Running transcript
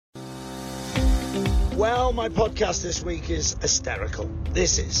Well, my podcast this week is hysterical.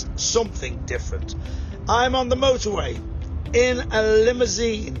 This is something different. I'm on the motorway in a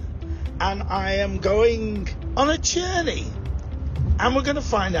limousine and I am going on a journey and we're going to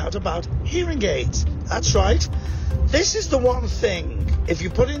find out about hearing aids. That's right. This is the one thing, if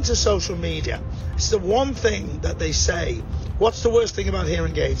you put into social media, it's the one thing that they say, what's the worst thing about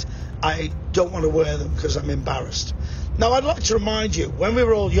hearing aids? I don't want to wear them because I'm embarrassed. Now, I'd like to remind you, when we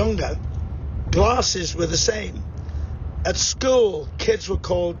were all younger, glasses were the same. At school, kids were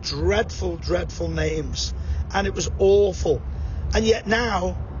called dreadful, dreadful names, and it was awful. And yet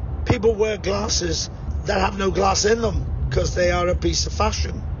now, people wear glasses that have no glass in them because they are a piece of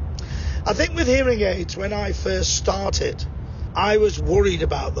fashion. I think with hearing aids, when I first started, I was worried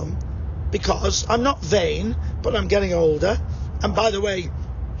about them because I'm not vain, but I'm getting older. And by the way,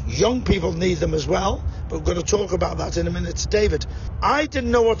 young people need them as well. But we're going to talk about that in a minute to David. I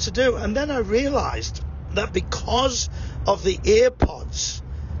didn't know what to do. And then I realized that because of the EarPods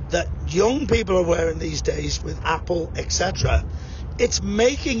that young people are wearing these days with Apple, etc., it's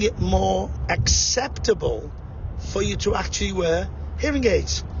making it more acceptable for you to actually wear hearing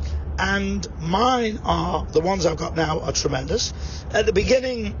aids. And mine are, the ones I've got now are tremendous. At the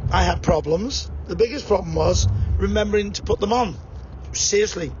beginning, I had problems. The biggest problem was remembering to put them on.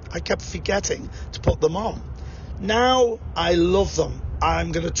 Seriously, I kept forgetting to put them on. Now I love them.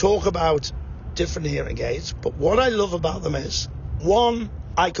 I'm going to talk about different hearing aids, but what I love about them is, one,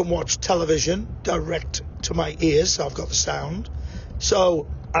 I can watch television direct to my ears, so I've got the sound, so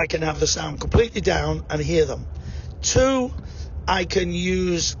I can have the sound completely down and hear them. Two, I can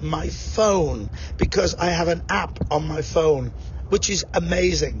use my phone because I have an app on my phone, which is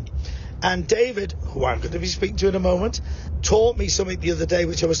amazing. And David, who I'm going to be speaking to in a moment, taught me something the other day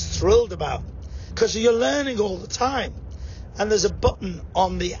which I was thrilled about, because you're learning all the time. And there's a button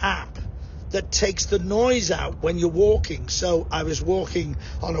on the app that takes the noise out when you're walking. So I was walking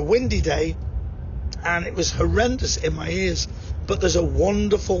on a windy day and it was horrendous in my ears, but there's a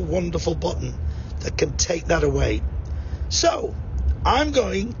wonderful, wonderful button that can take that away. So I'm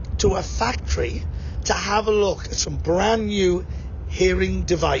going to a factory to have a look at some brand new hearing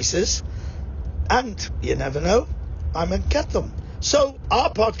devices, and you never know, I might get them. So our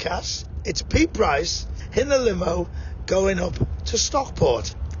podcast, it's Pete Price in the limo going up to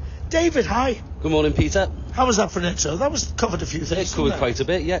Stockport. David, hi. Good morning, Peter. How was that for an intro? That was covered a few things. It covered quite a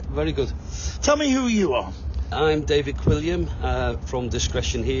bit, yeah, very good. Tell me who you are. I'm David Quilliam from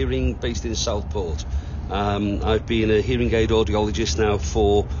Discretion Hearing, based in Southport. I've been a hearing aid audiologist now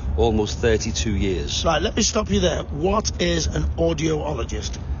for almost 32 years. Right, let me stop you there. What is an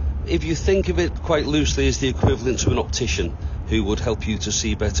audiologist? If you think of it quite loosely as the equivalent to an optician who would help you to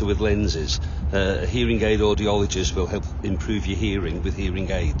see better with lenses, a hearing aid audiologist will help improve your hearing with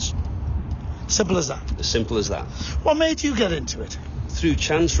hearing aids. Simple as that? As simple as that. What made you get into it? Through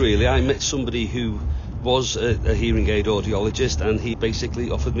chance, really. I met somebody who was a hearing aid audiologist, and he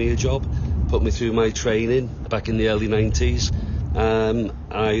basically offered me a job, put me through my training back in the early 90s.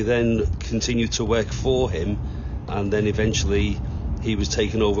 I then continued to work for him, and then eventually he was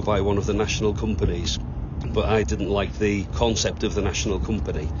taken over by one of the national companies. But I didn't like the concept of the national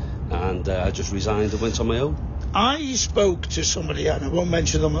company, and I just resigned and went on my own. I spoke to somebody, and I won't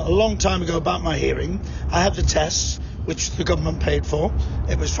mention them, a long time ago about my hearing. I had the tests, which the government paid for.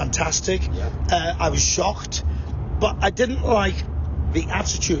 It was fantastic. Yeah. I was shocked, but I didn't like the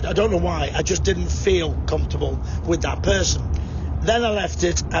attitude. I don't know why. I just didn't feel comfortable with that person. Then I left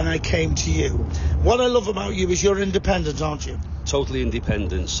it and I came to you. What I love about you is you're independent, aren't you? Totally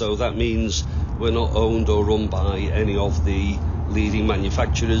independent. So that means we're not owned or run by any of the leading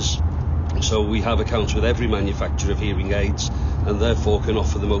manufacturers. So we have accounts with every manufacturer of hearing aids, and therefore can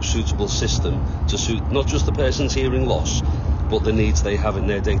offer the most suitable system to suit not just the person's hearing loss, but the needs they have in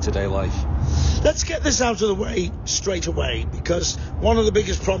their day-to-day life. Let's get this out of the way straight away, because one of the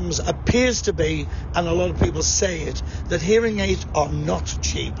biggest problems appears to be, and a lot of people say it, that hearing aids are not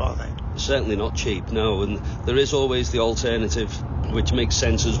cheap, are they? Certainly not cheap, no, and there is always the alternative, which makes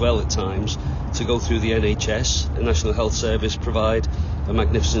sense as well at times, to go through the NHS. The National Health Service provide a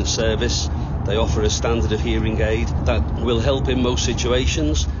magnificent service. They offer a standard of hearing aid that will help in most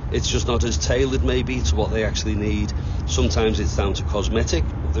situations. It's just not as tailored maybe to what they actually need. Sometimes it's down to cosmetic,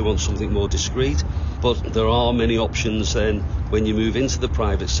 they want something more discreet, but there are many options then when you move into the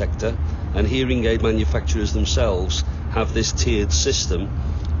private sector, and hearing aid manufacturers themselves have this tiered system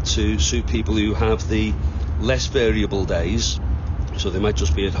to suit people who have the less variable days, so they might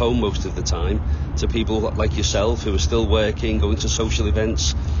just be at home most of the time, to people like yourself who are still working, going to social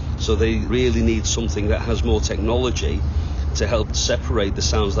events. So they really need something that has more technology to help separate the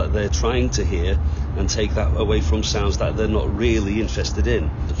sounds that they're trying to hear and take that away from sounds that they're not really interested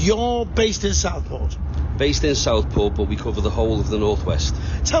in. You're based in Southport. Based in Southport, but we cover the whole of the Northwest.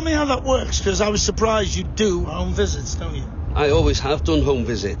 Tell me how that works, because I was surprised you do home visits, don't you? I always have done home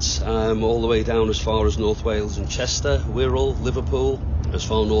visits, all the way down as far as North Wales and Chester, Wirral, Liverpool, as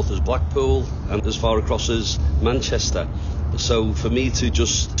far north as Blackpool, and as far across as Manchester. So for me to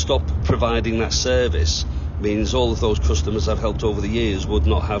just stop providing that service means all of those customers I've helped over the years would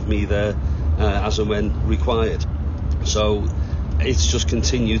not have me there as and when required. So it's just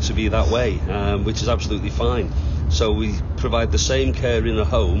continued to be that way, which is absolutely fine. So we provide the same care in a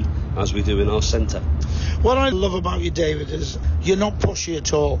home as we do in our centre. What I love about you, David, is you're not pushy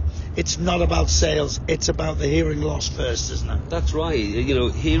at all. It's not about sales, it's about the hearing loss first, isn't it? That's right.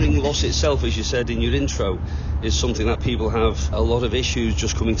 Hearing loss itself, as you said in your intro, is something that people have a lot of issues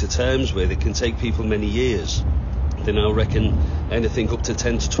just coming to terms with. It can take people many years. They now reckon anything up to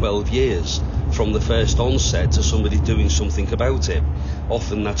 10 to 12 years from the first onset to somebody doing something about it.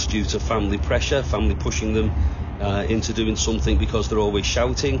 Often that's due to family pressure, family pushing them into doing something because they're always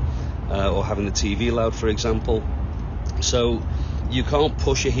shouting or having the TV loud, for example. So you can't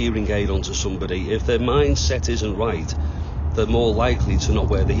push a hearing aid onto somebody. If their mindset isn't right, they're more likely to not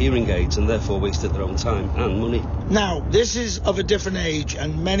wear the hearing aids and therefore wasted their own time and money. Now, this is of a different age,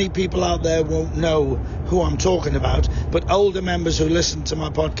 and many people out there won't know who I'm talking about, but older members who listen to my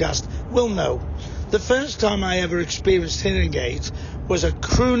podcast will know. The first time I ever experienced hearing aids was a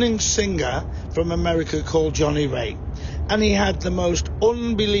crooning singer from America called Johnny Ray. And he had the most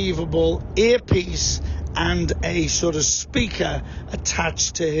unbelievable earpiece and a sort of speaker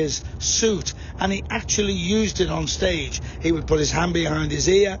attached to his suit, and he actually used it on stage. He would put his hand behind his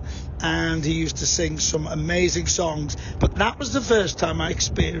ear and he used to sing some amazing songs. But that was the first time I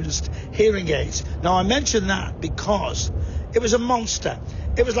experienced hearing aids. Now I mention that because it was a monster.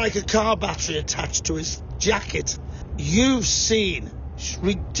 It was like a car battery attached to his jacket. You've seen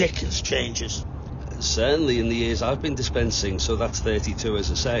ridiculous changes. Certainly in the years I've been dispensing, so that's 32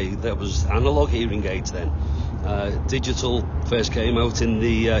 as I say, there was analogue hearing aids then. Digital first came out in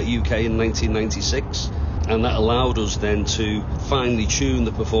the UK in 1996, and that allowed us then to finely tune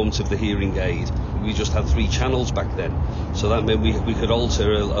the performance of the hearing aid. We just had 3 channels back then, so that meant we could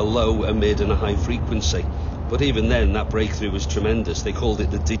alter a low, a mid and a high frequency. But even then that breakthrough was tremendous. They called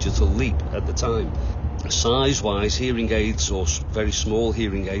it the digital leap at the time. Size-wise, hearing aids or very small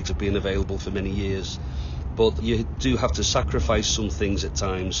hearing aids have been available for many years, but you do have to sacrifice some things at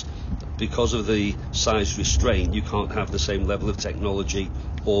times because of the size restraint. You can't have the same level of technology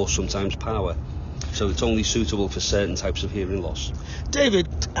or sometimes power, so it's only suitable for certain types of hearing loss. David,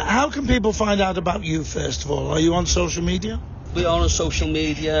 how can people find out about you first of all? Are you on social media? We are on social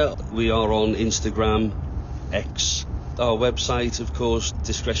media. We are on Instagram, X. Our website, of course,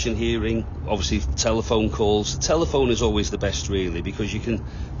 Discretion Hearing, obviously telephone calls. Telephone is always the best, really, because you can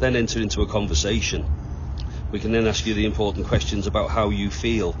then enter into a conversation. We can then ask you the important questions about how you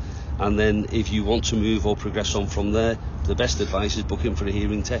feel, and then if you want to move or progress on from there, the best advice is booking for a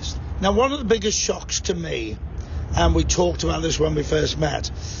hearing test. Now, one of the biggest shocks to me, and we talked about this when we first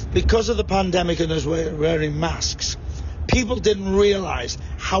met, because of the pandemic and us wearing masks, people didn't realise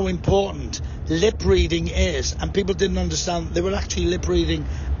how important lip reading is, and people didn't understand they were actually lip reading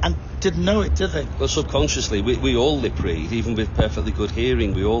and didn't know it, did they? Well, subconsciously, we all lip read, even with perfectly good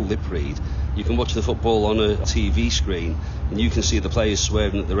hearing, we all lip read. You can watch the football on a TV screen and you can see the players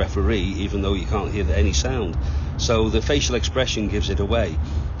swearing at the referee even though you can't hear any sound. So the facial expression gives it away.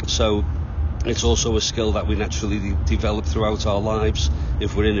 So it's also a skill that we naturally develop throughout our lives.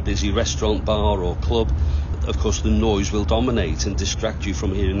 If we're in a busy restaurant, bar or club, of course the noise will dominate and distract you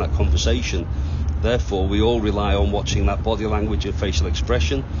from hearing that conversation. Therefore, we all rely on watching that body language and facial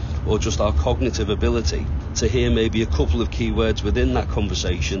expression, or just our cognitive ability to hear maybe a couple of key words within that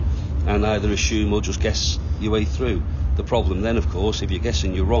conversation and either assume or just guess your way through. The problem then, of course, if you're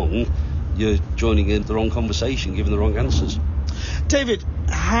guessing you're wrong, you're joining in the wrong conversation, giving the wrong answers. David,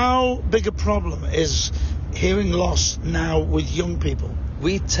 how big a problem is hearing loss now with young people?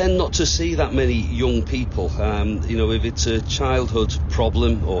 We tend not to see that many young people. If it's a childhood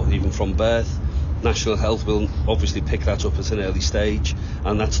problem or even from birth, National Health will obviously pick that up at an early stage,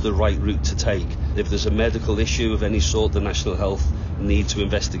 and that's the right route to take. If there's a medical issue of any sort, the National Health need to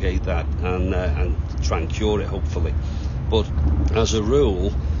investigate that and try and cure it, hopefully. But as a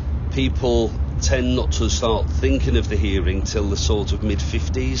rule, people tend not to start thinking of the hearing till the sort of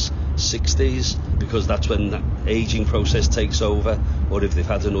mid-50s, 60s, because that's when that ageing process takes over, or if they've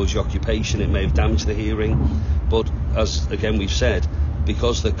had a noisy occupation, it may have damaged the hearing. But as again we've said,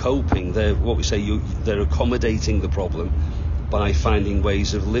 because they're coping, they're accommodating the problem by finding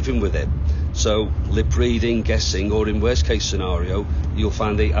ways of living with it. So lip reading, guessing, or in worst case scenario, you'll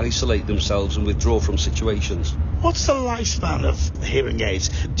find they isolate themselves and withdraw from situations. What's the lifespan of hearing aids?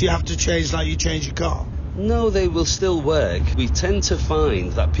 Do you have to change like you change your car? No, they will still work. We tend to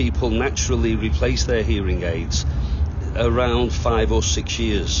find that people naturally replace their hearing aids around 5 or 6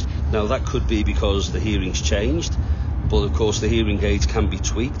 years. Now that could be because the hearing's changed, but of course the hearing aids can be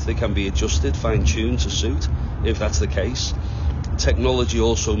tweaked, they can be adjusted, fine-tuned to suit, if that's the case. Technology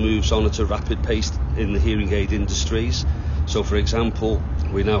also moves on at a rapid pace in the hearing aid industries. So for example,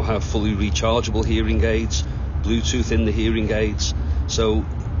 we now have fully rechargeable hearing aids, Bluetooth in the hearing aids. So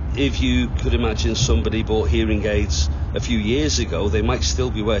if you could imagine somebody bought hearing aids a few years ago, they might still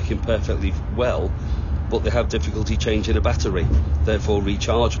be working perfectly well, but they have difficulty changing a battery. Therefore,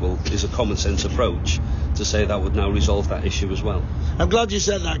 rechargeable is a common sense approach to say that would now resolve that issue as well. I'm glad you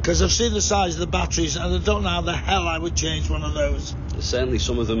said that, because I've seen the size of the batteries and I don't know how the hell I would change one of those. Certainly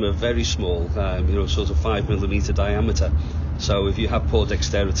some of them are very small, sort of 5mm diameter. So if you have poor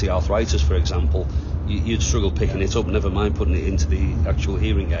dexterity arthritis, for example, you'd struggle picking it up, never mind putting it into the actual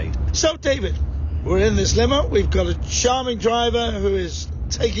hearing aid. So David, we're in this limo, we've got a charming driver who is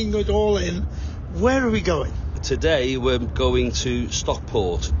taking it all in. Where are we going? Today we're going to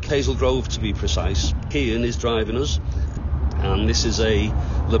Stockport, Hazel Grove to be precise. Kian is driving us, and this is a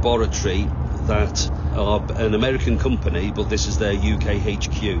laboratory that are an American company, but this is their UK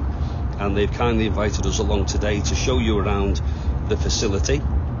HQ, and they've kindly invited us along today to show you around the facility,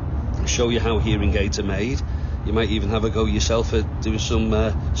 show you how hearing aids are made. You might even have a go yourself at doing some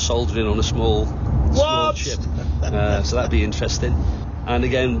soldering on a small chip, so that'd be interesting. And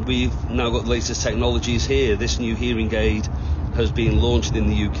again, we've now got the latest technologies here. This new hearing aid has been launched in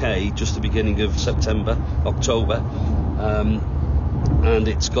the UK just the beginning of October, and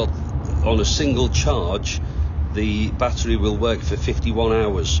it's got, on a single charge, the battery will work for 51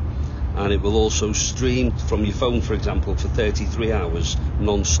 hours, and it will also stream from your phone, for example, for 33 hours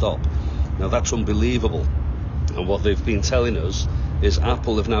non-stop. Now that's unbelievable, and what they've been telling us is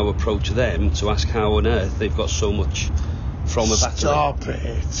Apple have now approached them to ask how on earth they've got so much from a battery. Stop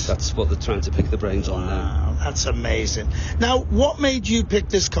it. That's what they're trying to pick the brains on now. Wow, that's amazing. Now, what made you pick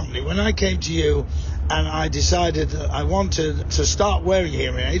this company? When I came to you and I decided that I wanted to start wearing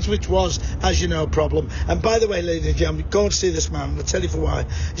hearing aids, which was, as you know, a problem. And by the way, ladies and gentlemen, go and see this man. I'll tell you for why.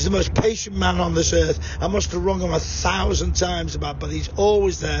 He's the most patient man on this earth. I must have rung him 1,000 times but he's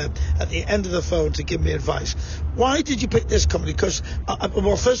always there at the end of the phone to give me advice. Why did you pick this company? Because,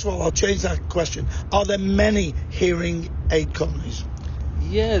 well, first of all, I'll change that question. Are there many hearing aid companies?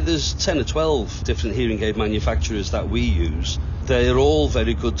 Yeah, there's 10 or 12 different hearing aid manufacturers that we use. They're all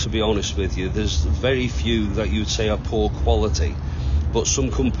very good, to be honest with you. There's very few that you would say are poor quality, but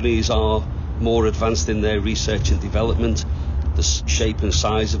some companies are more advanced in their research and development, the shape and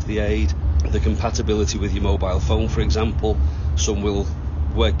size of the aid, the compatibility with your mobile phone, for example. Some will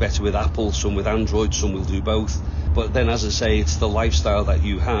work better with Apple, some with Android, some will do both. But then, as I say, it's the lifestyle that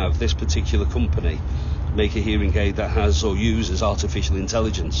you have. This particular company make a hearing aid that has or uses artificial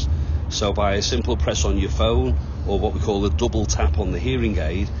intelligence. So by a simple press on your phone, or what we call a double tap on the hearing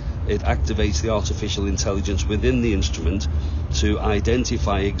aid, it activates the artificial intelligence within the instrument to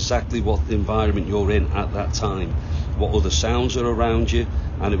identify exactly what environment you're in at that time, what other sounds are around you,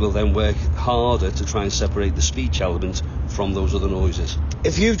 and it will then work harder to try and separate the speech element from those other noises.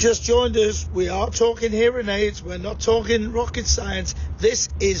 If you've just joined us, we are talking hearing aids. We're not talking rocket science. This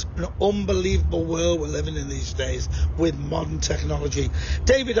is an unbelievable world we're living in these days with modern technology.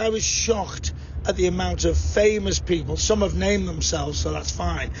 David, I was shocked at the amount of famous people. Some have named themselves, so that's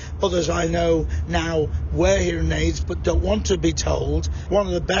fine. Others I know now wear hearing aids but don't want to be told. One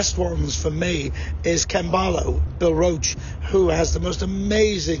of the best ones for me is Ken Barlow, Bill Roach, who has the most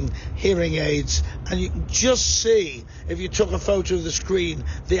amazing hearing aids. And you can just see, if you took a photo of the screen,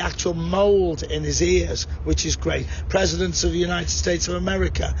 the actual mold in his ears, which is great. Presidents of the United States of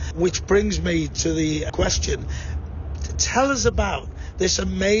America. Which brings me to the question. Tell us about this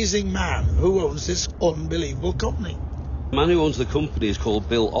amazing man who owns this unbelievable company. The man who owns the company is called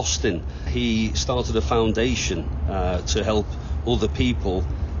Bill Austin. He started a foundation to help other people,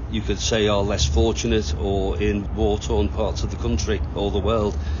 you could say, are less fortunate or in war-torn parts of the country or the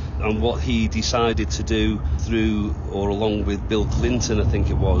world. And what he decided to do through, or along with Bill Clinton, I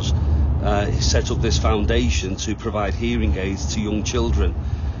think it was, he set up this foundation to provide hearing aids to young children.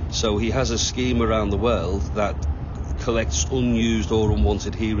 So he has a scheme around the world that collects unused or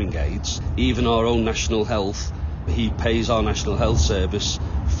unwanted hearing aids. Even our own National Health, he pays our National Health Service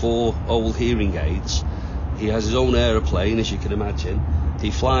for old hearing aids. He has his own aeroplane, as you can imagine. He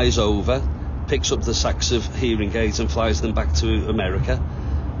flies over, picks up the sacks of hearing aids and flies them back to America,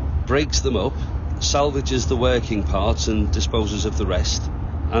 breaks them up, salvages the working parts and disposes of the rest,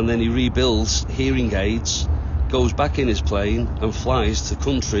 and then he rebuilds hearing aids, goes back in his plane and flies to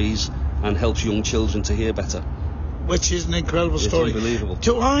countries and helps young children to hear better. Which is an incredible story. It's unbelievable.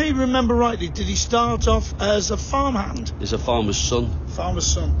 Do I remember rightly, did he start off as a farmhand? He's a farmer's son. Farmer's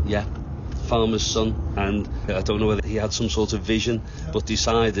son? Yeah, farmer's son. And I don't know whether he had some sort of vision, but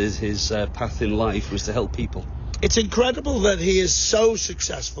decided his path in life was to help people. It's incredible that he is so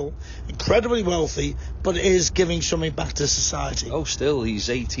successful, incredibly wealthy, but is giving something back to society. Oh, still, he's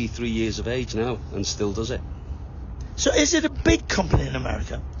 83 years of age now and still does it. So is it a big company in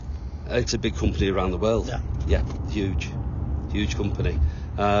America? It's a big company around the world. Yeah, huge company.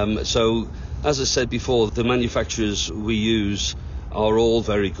 So, as I said before, the manufacturers we use are all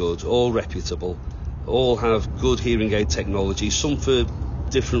very good, all reputable, all have good hearing aid technology, some for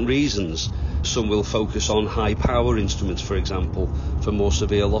different reasons. Some will focus on high power instruments, for example, for more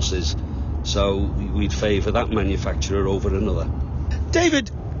severe losses. So we'd favour that manufacturer over another.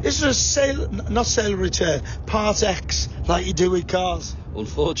 David, is there a not sale return, part X, like you do with cars?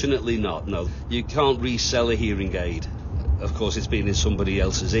 Unfortunately not, no. You can't resell a hearing aid. Of course, it's been in somebody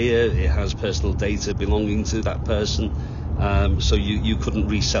else's ear, it has personal data belonging to that person, so you couldn't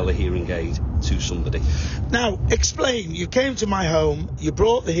resell a hearing aid to somebody. Now, explain, you came to my home, you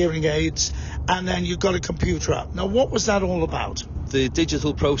brought the hearing aids, and then you got a computer app. Now, what was that all about? The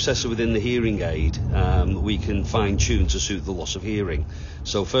digital processor within the hearing aid, we can fine-tune to suit the loss of hearing.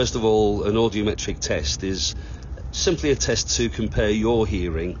 So first of all, an audiometric test is simply a test to compare your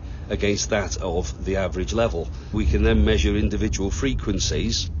hearing against that of the average level. We can then measure individual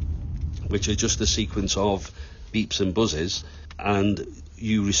frequencies, which are just a sequence of beeps and buzzes, and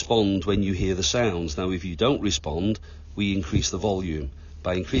you respond when you hear the sounds. Now, if you don't respond, we increase the volume.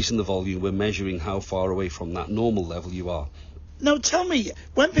 By increasing the volume, we're measuring how far away from that normal level you are. Now, tell me,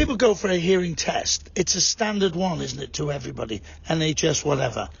 when people go for a hearing test, it's a standard one, isn't it, to everybody, NHS,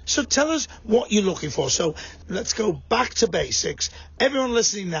 whatever. So tell us what you're looking for. So let's go back to basics. Everyone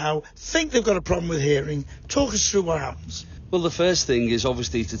listening now, think they've got a problem with hearing. Talk us through what happens. Well, the first thing is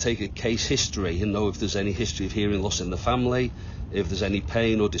obviously to take a case history and know if there's any history of hearing loss in the family, if there's any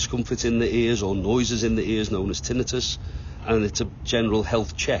pain or discomfort in the ears or noises in the ears known as tinnitus. And it's a general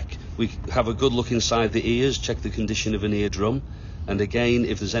health check. We have a good look inside the ears, check the condition of an eardrum, and again,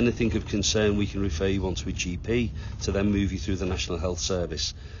 if there's anything of concern, we can refer you on to a GP to then move you through the National Health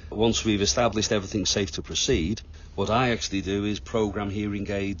Service. Once we've established everything's safe to proceed, what I actually do is program hearing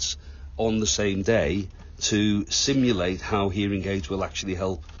aids on the same day to simulate how hearing aids will actually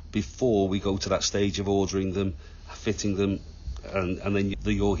help before we go to that stage of ordering them, fitting them, and then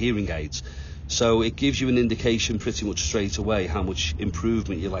your hearing aids. So it gives you an indication pretty much straight away how much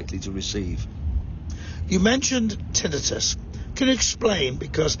improvement you're likely to receive. You mentioned tinnitus. Can you explain?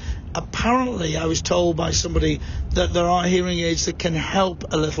 Because apparently I was told by somebody that there are hearing aids that can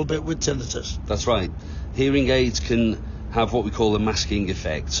help a little bit with tinnitus. That's right. Hearing aids can have what we call a masking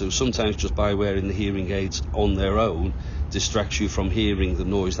effect. So sometimes just by wearing the hearing aids on their own distracts you from hearing the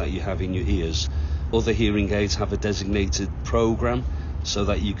noise that you have in your ears. Other hearing aids have a designated program so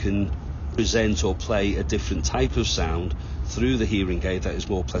that you can present or play a different type of sound through the hearing aid that is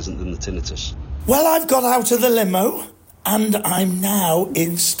more pleasant than the tinnitus. Well, I've got out of the limo and I'm now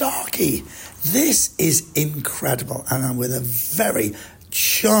in Starkey. This is incredible, and I'm with a very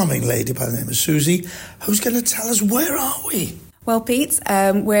charming lady by the name of Susie, who's going to tell us, where are we? Well, Pete,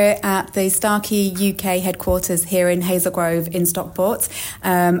 we're at the Starkey UK headquarters here in Hazel Grove in Stockport,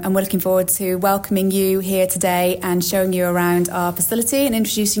 and we're looking forward to welcoming you here today and showing you around our facility and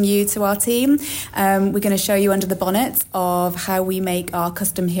introducing you to our team. We're going to show you under the bonnet of how we make our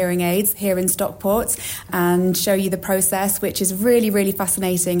custom hearing aids here in Stockport and show you the process, which is really, really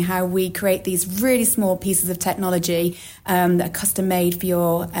fascinating, how we create these really small pieces of technology that are custom made for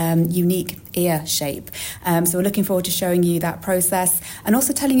your unique ear shape. So we're looking forward to showing you that process and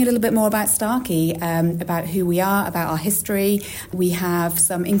also telling you a little bit more about Starkey, about who we are, about our history. We have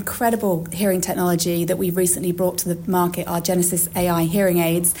some incredible hearing technology that we've recently brought to the market, our Genesis AI hearing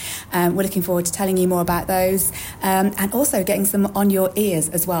aids. We're looking forward to telling you more about those and also getting some on your ears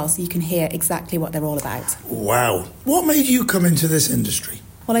as well, so you can hear exactly what they're all about. Wow. What made you come into this industry?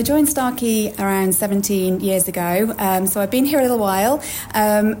 Well, I joined Starkey around 17 years ago, so I've been here a little while,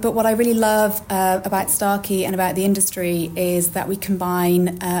 but what I really love about Starkey and about the industry is that we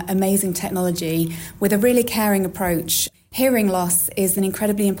combine amazing technology with a really caring approach. Hearing loss is an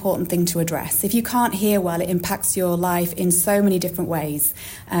incredibly important thing to address. If you can't hear well, it impacts your life in so many different ways.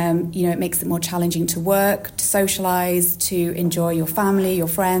 It makes it more challenging to work, to socialise, to enjoy your family, your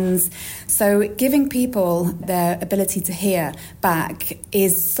friends. So giving people their ability to hear back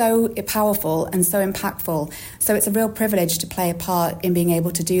is so powerful and so impactful. So it's a real privilege to play a part in being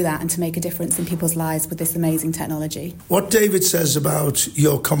able to do that and to make a difference in people's lives with this amazing technology. What David says about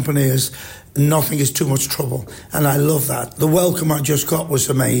your company is nothing is too much trouble, and I love that. The welcome I just got was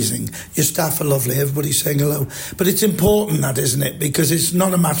amazing. Your staff are lovely, everybody's saying hello. But it's important, that, isn't it? Because it's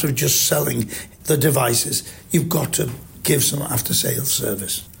not a matter of just selling the devices. You've got to give some after-sales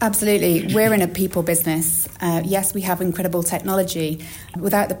service. Absolutely. We're in a people business. Yes, we have incredible technology.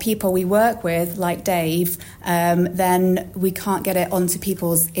 Without the people we work with, like Dave, then we can't get it onto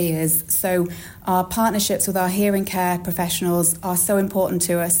people's ears. So our partnerships with our hearing care professionals are so important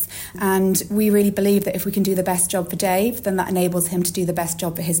to us. And we really believe that if we can do the best job for Dave, then that enables him to do the best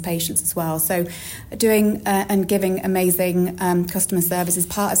job for his patients as well. So doing and giving amazing customer service is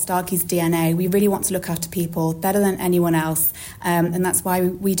part of Starkey's DNA. We really want to look after people better than anyone else. And that's why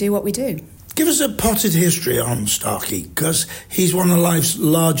we do what we do. Give us a potted history on Starkey, because he's one of life's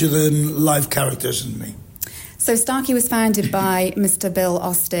larger-than-life characters, isn't he? So Starkey was founded by Mr. Bill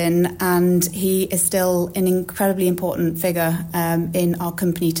Austin, and he is still an incredibly important figure in our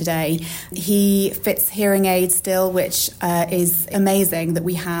company today. He fits hearing aids still, which is amazing that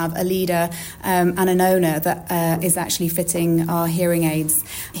we have a leader and an owner that is actually fitting our hearing aids.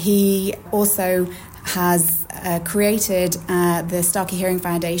 He also has created the Starkey Hearing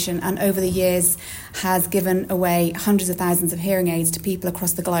Foundation, and over the years has given away hundreds of thousands of hearing aids to people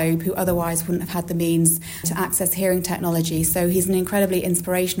across the globe who otherwise wouldn't have had the means to access hearing technology. So he's an incredibly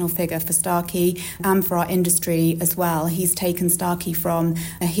inspirational figure for Starkey and for our industry as well. He's taken Starkey from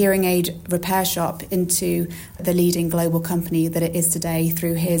a hearing aid repair shop into the leading global company that it is today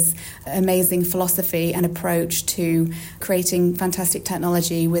through his amazing philosophy and approach to creating fantastic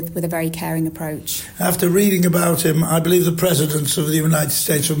technology with a very caring approach. After reading about him, I believe the presidents of the United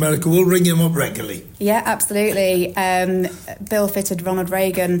States of America will ring him up regularly. Yeah, absolutely. Bill fitted Ronald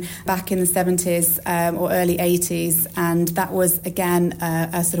Reagan back in the 70s or early 80s, and that was, again,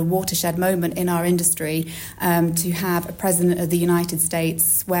 a sort of watershed moment in our industry to have a president of the United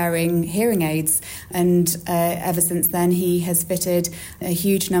States wearing hearing aids. And ever since then, he has fitted a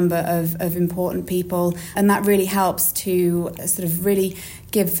huge number of important people, and that really helps to sort of really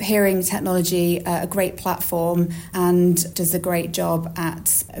give hearing technology a great platform and does a great job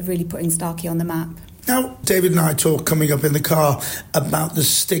at really putting Starkey on the map. Now, David and I talk coming up in the car about the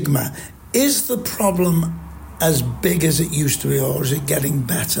stigma. Is the problem as big as it used to be, or is it getting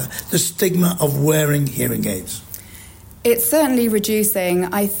better? The stigma of wearing hearing aids. It's certainly reducing.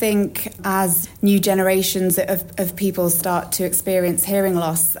 I think as new generations of people start to experience hearing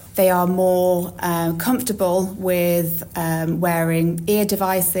loss, they are more comfortable with wearing ear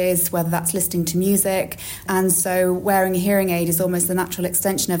devices, whether that's listening to music. And so wearing a hearing aid is almost a natural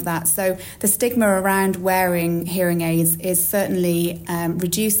extension of that. So the stigma around wearing hearing aids is certainly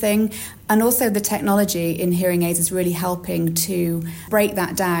reducing. And also the technology in hearing aids is really helping to break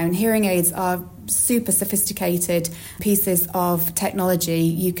that down. Hearing aids are super sophisticated pieces of technology.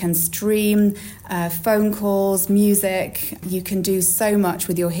 You can stream phone calls, music. You can do so much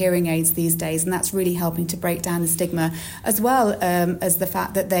with your hearing aids these days, and that's really helping to break down the stigma, as well as the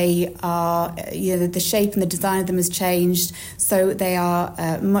fact that they are, the shape and the design of them has changed, so they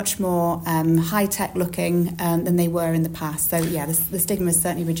are much more high-tech looking than they were in the past. So yeah, the stigma is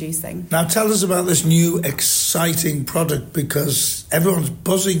certainly reducing. Now tell us about this new exciting product, because everyone's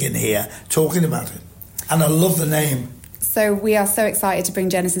buzzing in here talking about it, and I love the name. So we are so excited to bring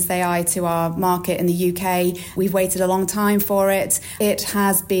Genesis AI to our market in the UK. We've waited a long time for it. It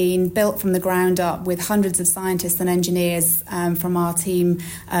has been built from the ground up with hundreds of scientists and engineers from our team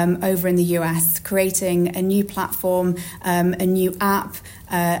over in the US, creating a new platform, a new app,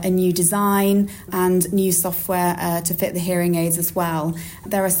 a new design and new software to fit the hearing aids as well.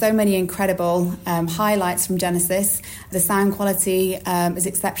 There are so many incredible highlights from Genesis. The sound quality is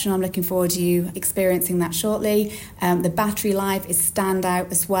exceptional. I'm looking forward to you experiencing that shortly. The battery life is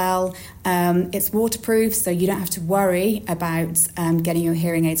standout as well. It's waterproof, so you don't have to worry about getting your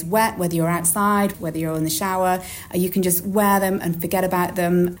hearing aids wet, whether you're outside, whether you're in the shower. You can just wear them and forget about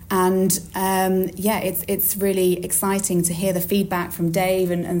them. And it's really exciting to hear the feedback from Dave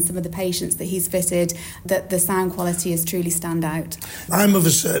and some of the patients that he's fitted, that the sound quality is truly standout. I'm of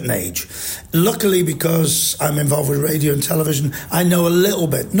a certain age. Luckily, because I'm involved with radio and television, I know a little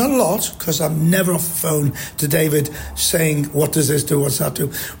bit, not a lot, because I'm never off the phone to David saying, what does this do, what's that do?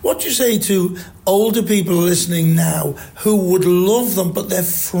 What do you say to older people listening now who would love them, but they're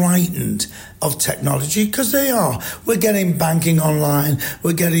frightened of technology, because they are. We're getting banking online,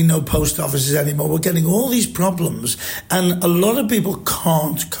 we're getting no post offices anymore, we're getting all these problems, and a lot of people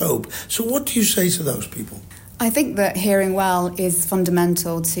can't cope. So what do you say to those people? I think that hearing well is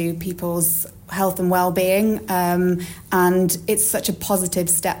fundamental to people's health and well-being, and it's such a positive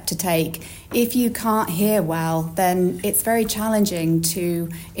step to take. If you can't hear well, then it's very challenging to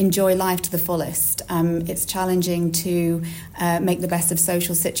enjoy life to the fullest. It's challenging to make the best of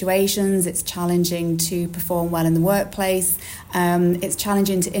social situations. It's challenging to perform well in the workplace. It's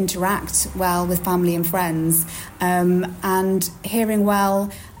challenging to interact well with family and friends. And hearing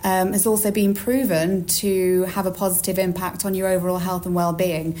well has also been proven to have a positive impact on your overall health and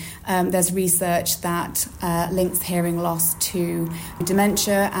well-being. There's research that links hearing loss to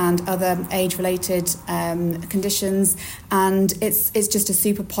dementia and other age-related conditions, and it's just a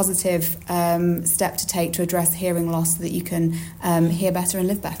super positive step to take to address hearing loss so that you can hear better and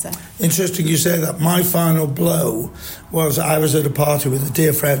live better. Interesting you say that. My final blow was I was at a party with a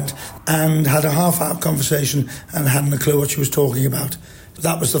dear friend and had a half-hour conversation and hadn't a clue what she was talking about.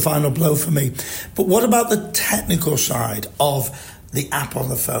 That was the final blow for me. But what about the technical side of the app on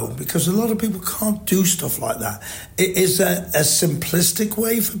the phone? Because a lot of people can't do stuff like that. Is there a simplistic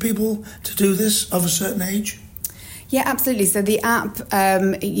way for people to do this of a certain age? Yeah, absolutely. So the app,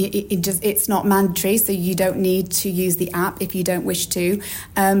 it's not mandatory, so you don't need to use the app if you don't wish to.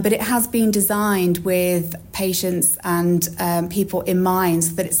 But it has been designed with patients and people in mind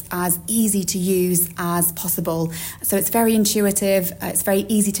so that it's as easy to use as possible. So it's very intuitive, it's very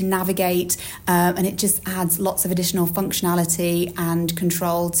easy to navigate, and it just adds lots of additional functionality and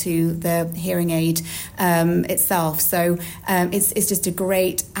control to the hearing aid itself. So it's just a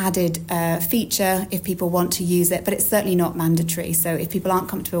great added feature if people want to use it, but it's certainly not mandatory. So if people aren't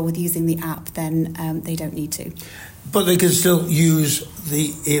comfortable with using the app, then they don't need to. But they can still use the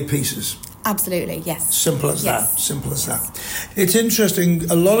earpieces? Absolutely, yes. Simple as that. Simple as that. It's interesting.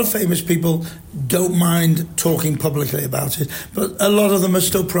 A lot of famous people don't mind talking publicly about it, but a lot of them are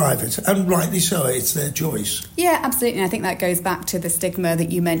still private, and rightly so. It's their choice. Yeah, absolutely. And I think that goes back to the stigma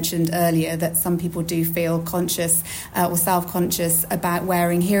that you mentioned earlier, that some people do feel conscious or self-conscious about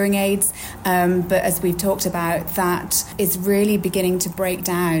wearing hearing aids. But as we've talked about, that is really beginning to break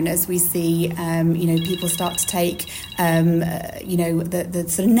down as we see, people start to take, the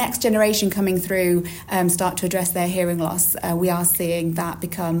sort of next generation coming through start to address their hearing loss. We are seeing that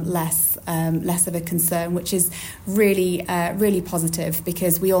become less of a concern, which is really positive,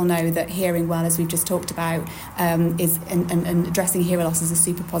 because we all know that hearing well, as we've just talked about, is and addressing hearing loss is a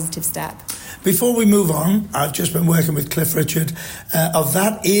super positive step. Before we move on, I've just been working with Cliff Richard of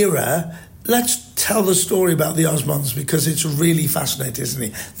that era. Let's tell the story about the Osmonds, because it's really fascinating, isn't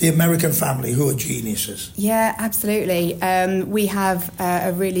it? The American family who are geniuses. Yeah, absolutely. We have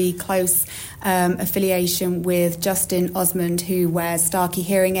a really close affiliation with Justin Osmond, who wears Starkey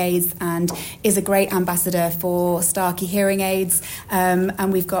hearing aids and is a great ambassador for Starkey hearing aids.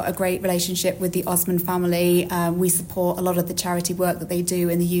 And we've got a great relationship with the Osmond family. We support a lot of the charity work that they do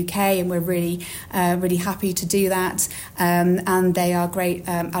in the UK, and we're really happy to do that. And they are great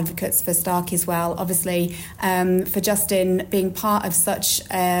advocates for Starkey as well. Obviously, for Justin, being part of such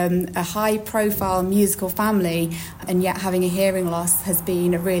a high-profile musical family and yet having a hearing loss has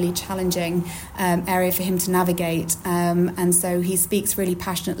been a really challenging area for him to navigate. And so he speaks really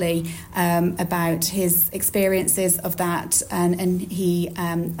passionately about his experiences of that. And he,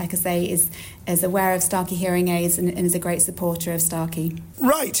 like I say, is aware of Starkey hearing aids and is a great supporter of Starkey.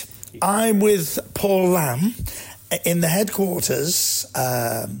 Right. I'm with Paul Lamb in the headquarters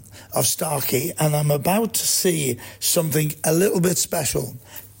of Starkey, and I'm about to see something a little bit special.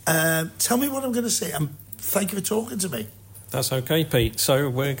 Tell me what I'm going to see. Thank you for talking to me. That's okay, Pete. So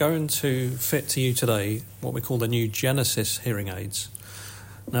we're going to fit to you today what we call the new Genesis hearing aids.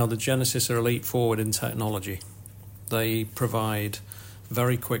 Now, the Genesis are a leap forward in technology. They provide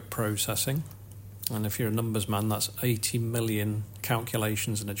very quick processing, and if you're a numbers man, that's 80 million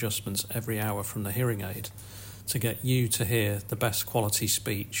calculations and adjustments every hour from the hearing aid to get you to hear the best quality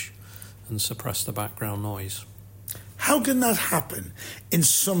speech and suppress the background noise. How can that happen in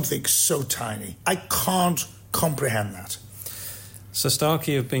something so tiny? I can't comprehend that. So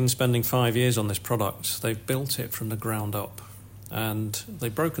Starkey have been spending 5 years on this product. They've built it from the ground up, and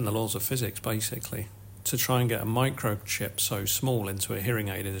they've broken the laws of physics, basically. To try and get a microchip so small into a hearing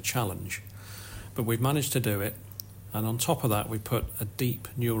aid is a challenge. But we've managed to do it, and on top of that we put a deep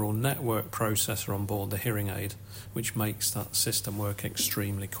neural network processor on board the hearing aid, which makes that system work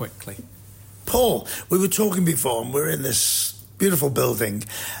extremely quickly. Paul, we were talking before, and we're in this beautiful building,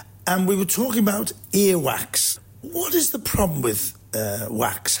 and we were talking about earwax. What is the problem with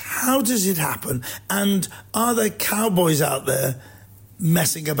wax? How does it happen? And are there cowboys out there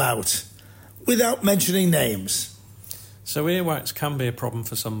messing about without mentioning names? So earwax can be a problem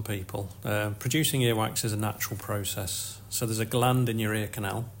for some people. Producing earwax is a natural process. So there's a gland in your ear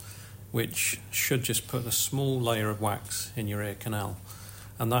canal which should just put a small layer of wax in your ear canal,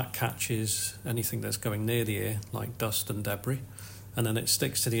 and that catches anything that's going near the ear, like dust and debris, and then it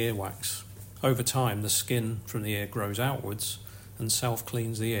sticks to the earwax. Over time, the skin from the ear grows outwards and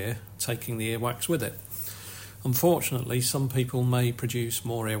self-cleans the ear, taking the earwax with it. Unfortunately, some people may produce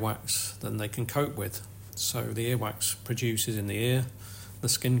more earwax than they can cope with. So the earwax produces in the ear, the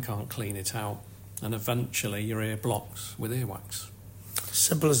skin can't clean it out, and eventually your ear blocks with earwax.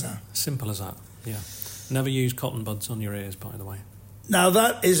 Simple as that. Simple as that, yeah. Never use cotton buds on your ears, by the way. Now,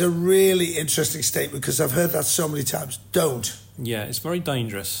 that is a really interesting statement because I've heard that so many times. Don't. Yeah, it's very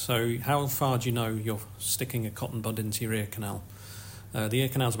dangerous. So how far do you know you're sticking a cotton bud into your ear canal? The ear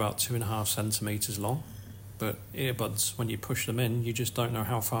canal's about 2.5 centimetres long, but earbuds, when you push them in, you just don't know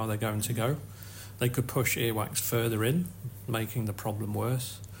how far they're going to go. They could push earwax further in, making the problem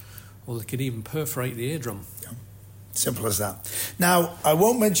worse, or they could even perforate the eardrum. Yeah. Simple as that. Now, I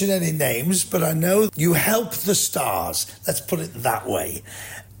won't mention any names, but I know you help the stars. Let's put it that way.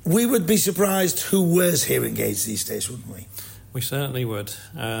 We would be surprised who wears hearing aids these days, wouldn't we? We certainly would.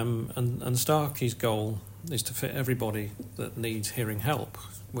 And Starkey's goal is to fit everybody that needs hearing help.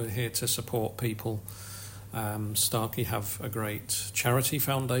 We're here to support people. Starkey have a great charity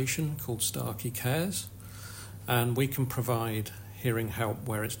foundation called Starkey Cares, and we can provide hearing help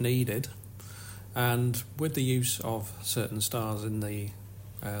where it's needed. And with the use of certain stars in the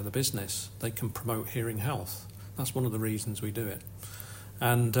business, they can promote hearing health. That's one of the reasons we do it.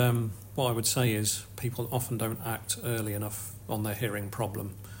 And what I would say is people often don't act early enough on their hearing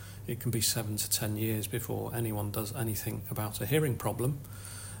problem. It can be 7 to 10 years before anyone does anything about a hearing problem.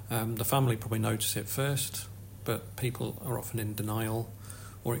 The family probably notice it first, but people are often in denial,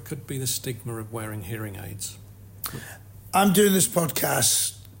 or it could be the stigma of wearing hearing aids. I'm doing this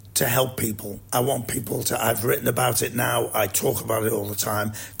podcast to help people. I want people to, I've written about it now, I talk about it all the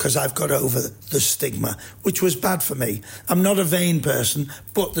time, because I've got over the stigma, which was bad for me. I'm not a vain person,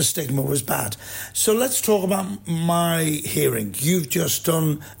 but the stigma was bad. So let's talk about my hearing. You've just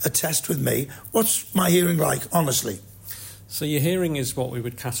done a test with me. What's my hearing like, honestly? So your hearing is what we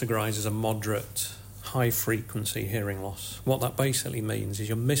would categorise as a moderate, high-frequency hearing loss. What that basically means is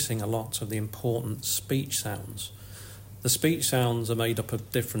you're missing a lot of the important speech sounds. The speech sounds are made up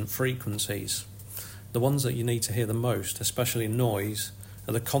of different frequencies. The ones that you need to hear the most, especially in noise,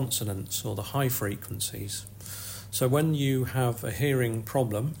 are the consonants or the high frequencies. So when you have a hearing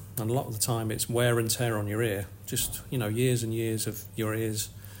problem, and a lot of the time it's wear and tear on your ear, just, years and years of your ears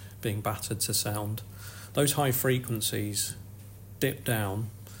being battered to sound, those high frequencies dip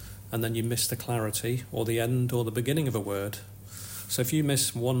down and then you miss the clarity or the end or the beginning of a word. So if you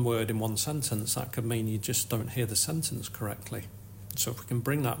miss one word in one sentence, that could mean you just don't hear the sentence correctly. So if we can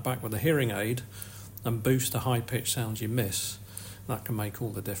bring that back with a hearing aid and boost the high-pitched sounds you miss, that can make all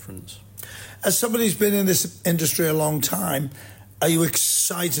the difference. As somebody who's been in this industry a long time, are you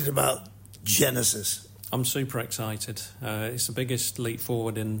excited about Genesis? I'm super excited. It's the biggest leap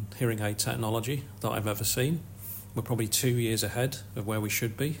forward in hearing aid technology that I've ever seen. We're probably 2 years ahead of where we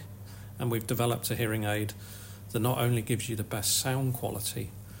should be, and we've developed a hearing aid that not only gives you the best sound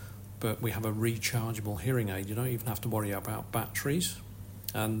quality, but we have a rechargeable hearing aid. You don't even have to worry about batteries,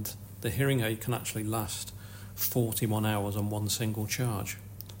 and the hearing aid can actually last 41 hours on one single charge.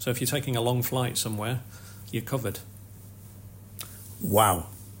 So if you're taking a long flight somewhere, you're covered. Wow.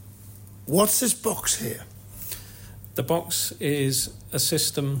 What's this box here? The box is a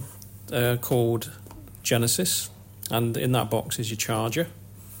system called Genesis, and in that box is your charger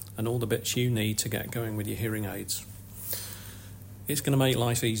and all the bits you need to get going with your hearing aids. It's going to make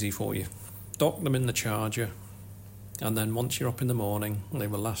life easy for you. Dock them in the charger, and then once you're up in the morning, they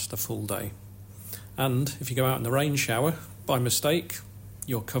will last a full day. And if you go out in the rain shower by mistake,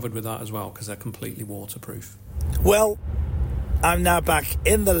 you're covered with that as well, because they're completely waterproof. Well, I'm now back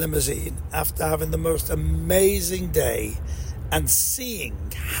in the limousine after having the most amazing day and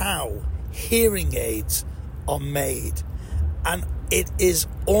seeing how hearing aids are made. And it is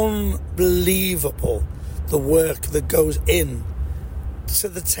unbelievable the work that goes in to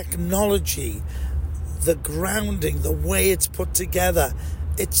the technology, the grounding, the way it's put together.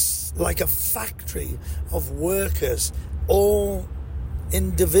 It's like a factory of workers, all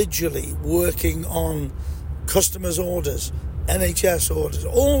individually working on customers' orders, NHS orders,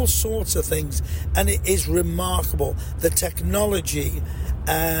 all sorts of things. And it is remarkable, the technology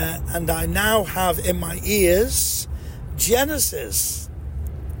and I now have in my ears Genesis.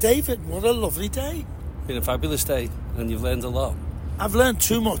 David, what a lovely day. Been a fabulous day, and you've learned a lot. I've learned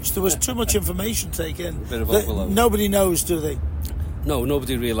too much. There was too much information to take in. A bit of overload. Nobody knows, do they? No,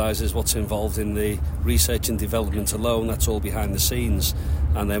 nobody realises what's involved in the research and development alone. That's all behind the scenes.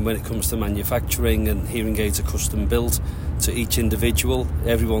 And then when it comes to manufacturing, and hearing aids are custom built to each individual,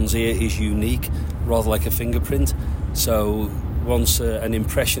 everyone's ear is unique, rather like a fingerprint. So once an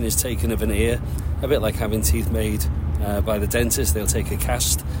impression is taken of an ear, a bit like having teeth made by the dentist, they'll take a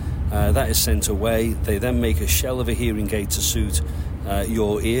cast. That is sent away. They then make a shell of a hearing aid to suit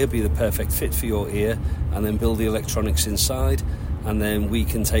your ear, be the perfect fit for your ear, and then build the electronics inside. And then we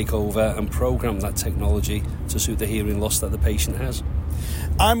can take over and program that technology to suit the hearing loss that the patient has.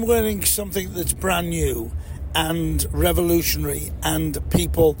 I'm wearing something that's brand new and revolutionary, and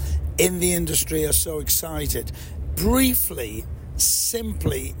people in the industry are so excited. Briefly,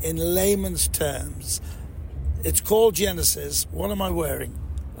 simply, in layman's terms, it's called Genesis. What am I wearing?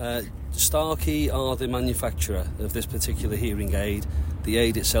 Starkey are the manufacturer of this particular hearing aid. The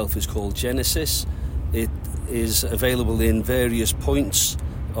aid itself is called Genesis. It is available in various points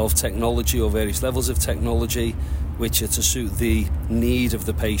of technology or various levels of technology, which are to suit the need of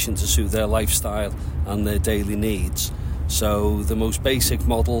the patient, to suit their lifestyle and their daily needs. So the most basic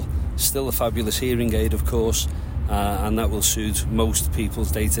model, still a fabulous hearing aid, of course, and that will suit most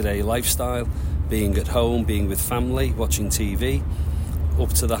people's day-to-day lifestyle, being at home, being with family, watching TV, up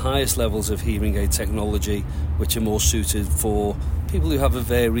to the highest levels of hearing aid technology, which are more suited for people who have a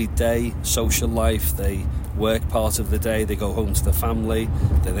varied day, social life. They work part of the day, they go home to the family,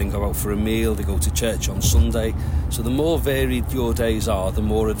 they then go out for a meal, they go to church on Sunday. So the more varied your days are, the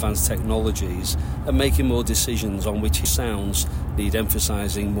more advanced technologies are making more decisions on which sounds need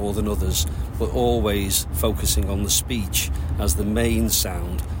emphasising more than others, but always focusing on the speech as the main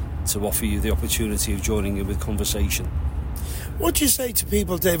sound to offer you the opportunity of joining in with conversation. What do you say to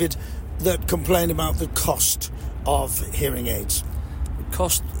people, David, that complain about the cost of hearing aids?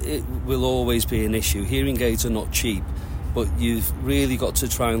 Cost, it will always be an issue. Hearing aids are not cheap, but you've really got to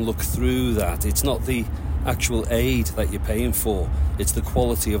try and look through that. It's not the actual aid that you're paying for, it's the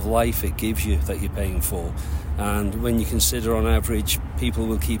quality of life it gives you that you're paying for. And when you consider on average people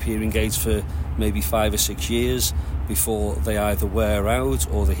will keep hearing aids for maybe 5 or 6 years before they either wear out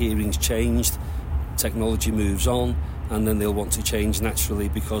or the hearing's changed, technology moves on, and then they'll want to change naturally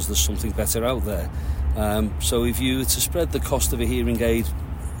because there's something better out there. So if you were to spread the cost of a hearing aid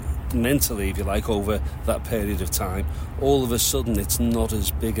mentally, if you like, over that period of time, all of a sudden it's not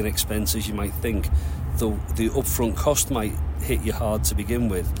as big an expense as you might think. The upfront cost might hit you hard to begin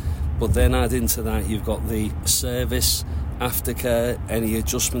with, but then add into that you've got the service, aftercare, any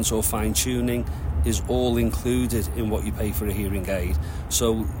adjustments or fine-tuning is all included in what you pay for a hearing aid.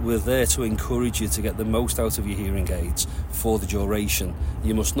 So we're there to encourage you to get the most out of your hearing aids for the duration.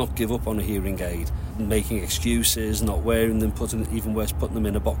 You must not give up on a hearing aid, making excuses, not wearing them, even worse, putting them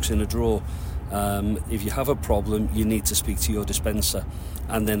in a box in a drawer. If you have a problem, you need to speak to your dispenser,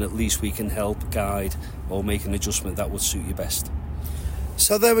 and then at least we can help guide or make an adjustment that would suit you best.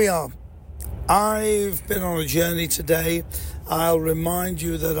 So there we are. I've been on a journey today. I'll remind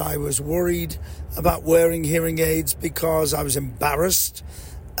you that I was worried about wearing hearing aids because I was embarrassed.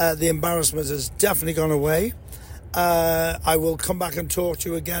 The embarrassment has definitely gone away. I will come back and talk to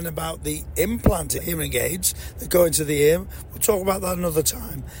you again about the implanted hearing aids that go into the ear. We'll talk about that another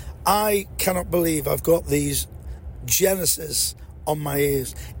time. I cannot believe I've got these Genesis on my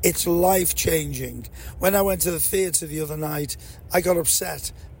ears. It's life-changing. When I went to the theatre the other night, I got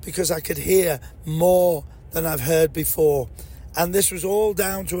upset because I could hear more than I've heard before. And this was all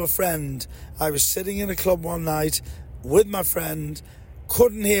down to a friend. I was sitting in a club one night with my friend,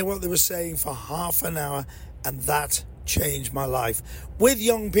 couldn't hear what they were saying for half an hour, and that changed my life. With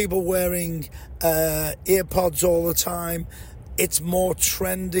young people wearing earpods all the time, it's more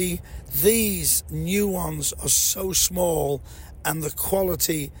trendy. These new ones are so small and the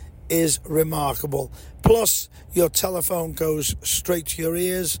quality is remarkable. Plus, your telephone goes straight to your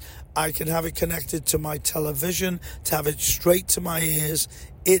ears. I can have it connected to my television to have it straight to my ears.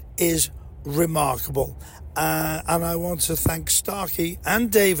 It is remarkable. And I want to thank Starkey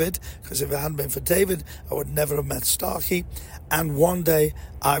and David, because if it hadn't been for David, I would never have met Starkey. And one day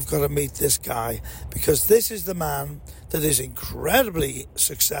I've got to meet this guy, because this is the man that is incredibly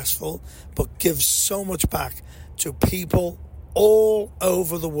successful, but gives so much back to people all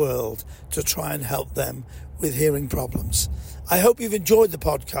over the world to try and help them with hearing problems. I hope you've enjoyed the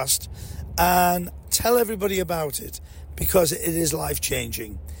podcast, and tell everybody about it, because it is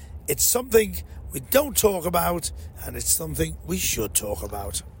life-changing. It's something we don't talk about, and it's something we should talk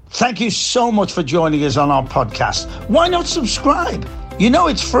about. Thank you so much for joining us on our podcast. Why not subscribe? You know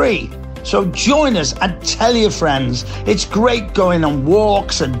it's free. So join us and tell your friends. It's great going on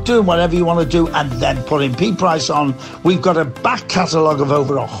walks and doing whatever you want to do and then putting Pete Price on. We've got a back catalogue of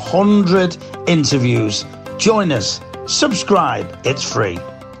over 100 interviews. Join us. Subscribe. It's free.